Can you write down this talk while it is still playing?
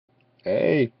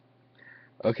Hey,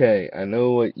 okay, I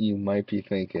know what you might be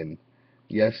thinking.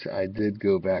 Yes, I did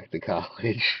go back to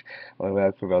college. I went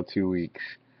back for about 2 weeks.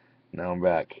 Now I'm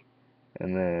back.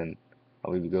 And then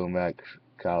I'll be going back to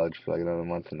college for like another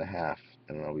month and a half,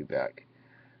 and then I'll be back.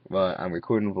 But I'm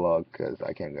recording a vlog because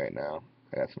I can't right now.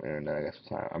 I got some internet, I got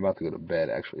some time. I'm about to go to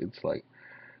bed, actually. It's like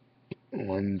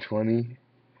 1:20.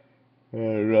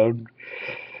 And I'm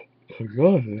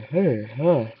going, hey,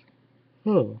 hi,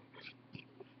 huh.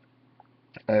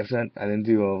 Like I said, I didn't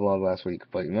do a vlog last week,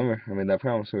 but remember, I made that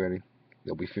promise already.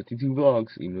 There'll be 52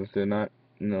 vlogs, even if they're not,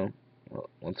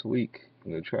 once a week.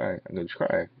 I'm gonna try. I'm gonna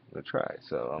try. I'm gonna try.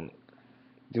 So I'm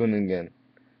doing it again,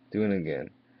 doing it again,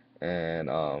 and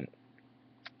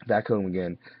back home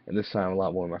again. And this time, a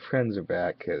lot more of my friends are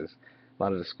back because a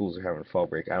lot of the schools are having fall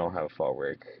break. I don't have a fall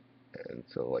break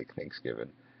until like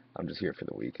Thanksgiving. I'm just here for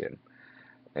the weekend.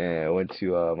 And I went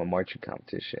to my marching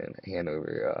competition,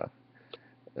 Hanover.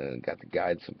 And got to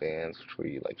guide some bands, which where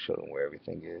you like show them where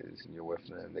everything is, and you're with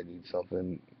them. They need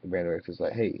something. The band director's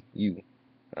like, "Hey, you,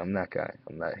 I'm that guy.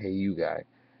 I'm that hey you guy,"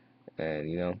 and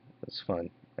it's fun.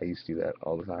 I used to do that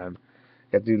all the time.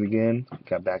 Got to do it again.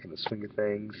 Got back in the swing of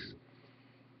things,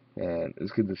 and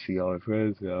it's good to see all my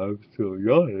friends. I'm still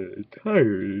young and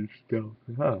tired and stuff.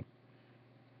 Huh?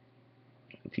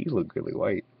 The teeth look really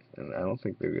white, and I don't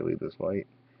think they're really this white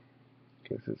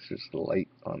because it's just the light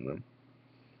on them.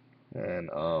 And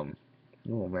oh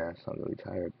man, I sound really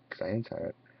tired because I am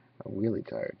tired. I'm really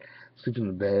tired. Sleeping in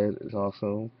the bed is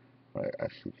also like I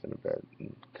sleep in a bed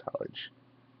in college.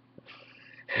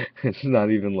 It's not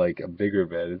even like a bigger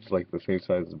bed. It's like the same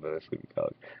size as the bed I sleep in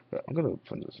college. But I'm gonna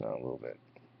put this down a little bit.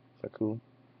 Is that cool?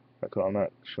 Is that cool? I'm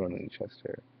not showing any chest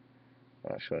hair.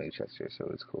 I'm not showing any chest hair, so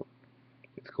it's cool.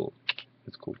 It's cool.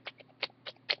 It's cool.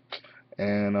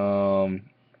 And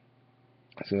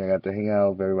so I got to hang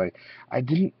out with everybody. I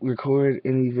didn't record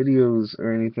any videos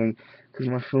or anything because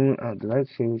my phone. Did I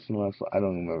say this in the last vlog? I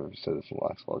don't remember if I said this in the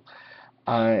last vlog.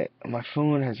 My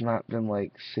phone has not been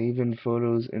like saving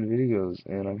photos and videos,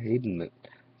 and I'm hating it.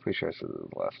 Pretty sure I said it in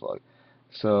the last vlog.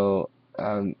 So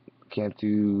I can't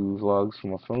do vlogs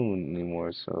from my phone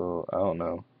anymore. So I don't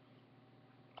know.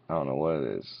 I don't know what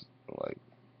it is. Like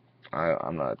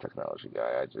I'm not a technology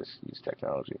guy. I just use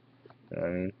technology. You know what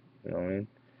I mean? You know what I mean?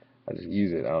 I just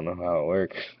use it. I don't know how it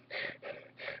works.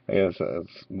 I guess as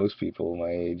most people my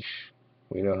age,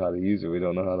 we know how to use it. We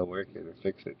don't know how to work it or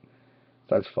fix it.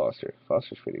 That's Foster.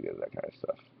 Foster's pretty good at that kind of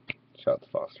stuff. Shout out to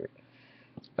Foster.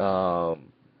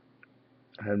 Um,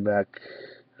 head back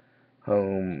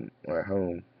home or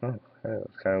home. Oh,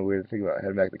 it's kind of weird to think about.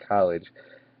 Head back to college,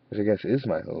 which I guess is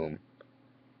my home.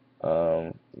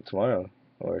 Tomorrow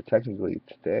or technically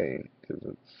today because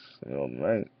it's the middle of the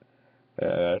night.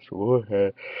 Yeah, that's what.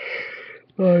 I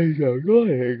go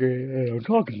ahead, and I'm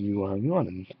talking to you while I'm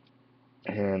yawning.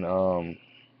 And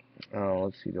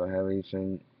let's see. Do I have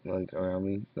anything like around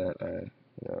me that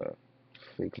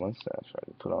fake mustache I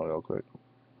can put on real quick?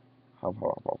 Hop,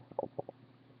 hop, hop, hop, hop.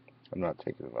 I'm not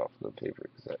taking it off the paper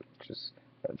because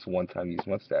that's one time use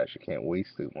mustache. You can't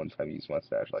waste a one time use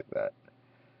mustache like that.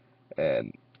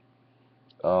 And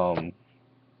um,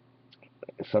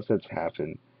 stuff that's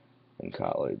happened in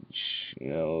college,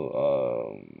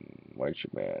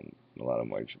 marching band, a lot of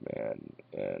marching band,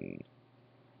 and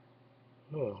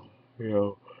oh, you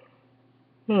know,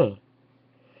 huh.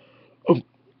 Oh,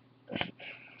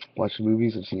 watched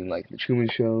movies. I've seen like The Truman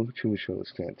Show. The Truman Show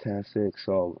is fantastic.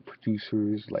 Saw the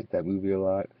producers like that movie a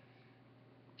lot.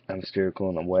 I'm hysterical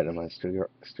and I'm wet and I'm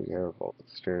hysterical.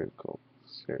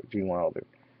 Gene Wilder.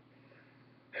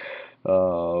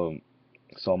 Um,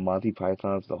 saw Monty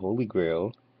Python's The Holy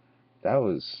Grail. That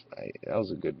was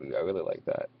a good movie. I really like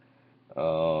that.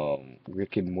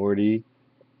 Rick and Morty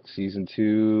season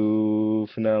 2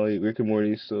 finale. Rick and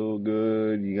Morty is so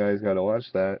good. You guys gotta watch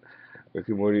that. Rick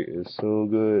and Morty is so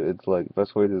good. It's like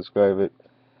best way to describe it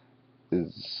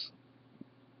is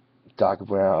Doc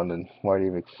Brown and Marty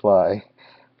McFly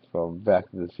from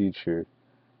Back to the Future,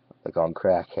 like on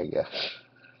crack, I guess.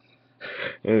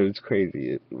 It's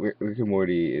crazy. Rick and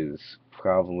Morty is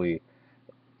probably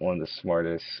one of the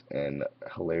smartest and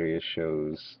hilarious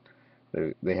shows.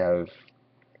 They have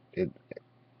it.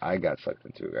 I got sucked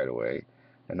into it right away,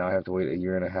 and now I have to wait a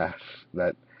year and a half.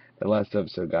 That the last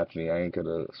episode got to me. I ain't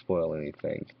gonna spoil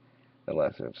anything. The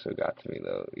last episode got to me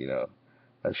though.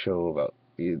 A show about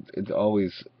it's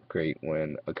always great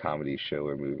when a comedy show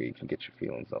or movie can get you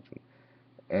feeling something.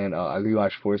 And I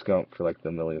rewatched Forrest Gump for like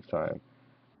the millionth time.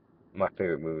 My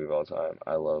favorite movie of all time.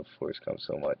 I love Forrest Gump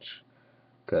so much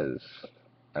because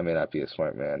I may not be a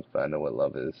smart man, but I know what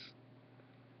love is.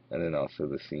 And then also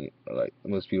the scene, like the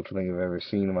most beautiful thing I've ever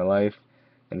seen in my life,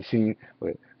 and the scene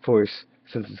with Force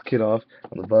sends his kid off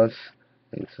on the bus.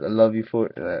 And he says, "I love you for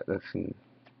that scene."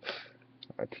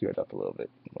 I teared up a little bit.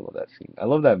 I love that scene. I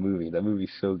love that movie. That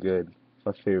movie's so good. It's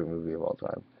my favorite movie of all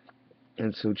time. And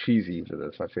it's so cheesy, but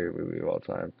that's my favorite movie of all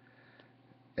time.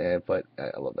 But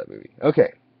I love that movie.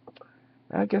 Okay,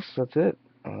 I guess that's it.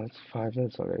 That's 5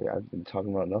 minutes already. I've been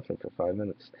talking about nothing for 5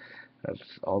 minutes.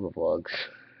 That's all the vlogs.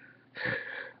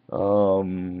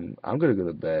 I'm gonna go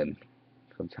to bed.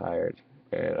 I'm tired,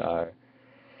 and I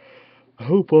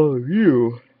hope all of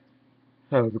you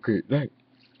have a great night.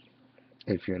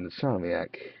 If you're in the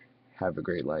Insomniac, have a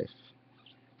great life.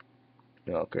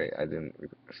 Oh, great! I didn't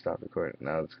stop recording.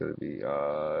 Now it's gonna be.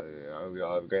 Y'all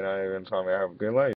have a great night. Insomniac, have a great life.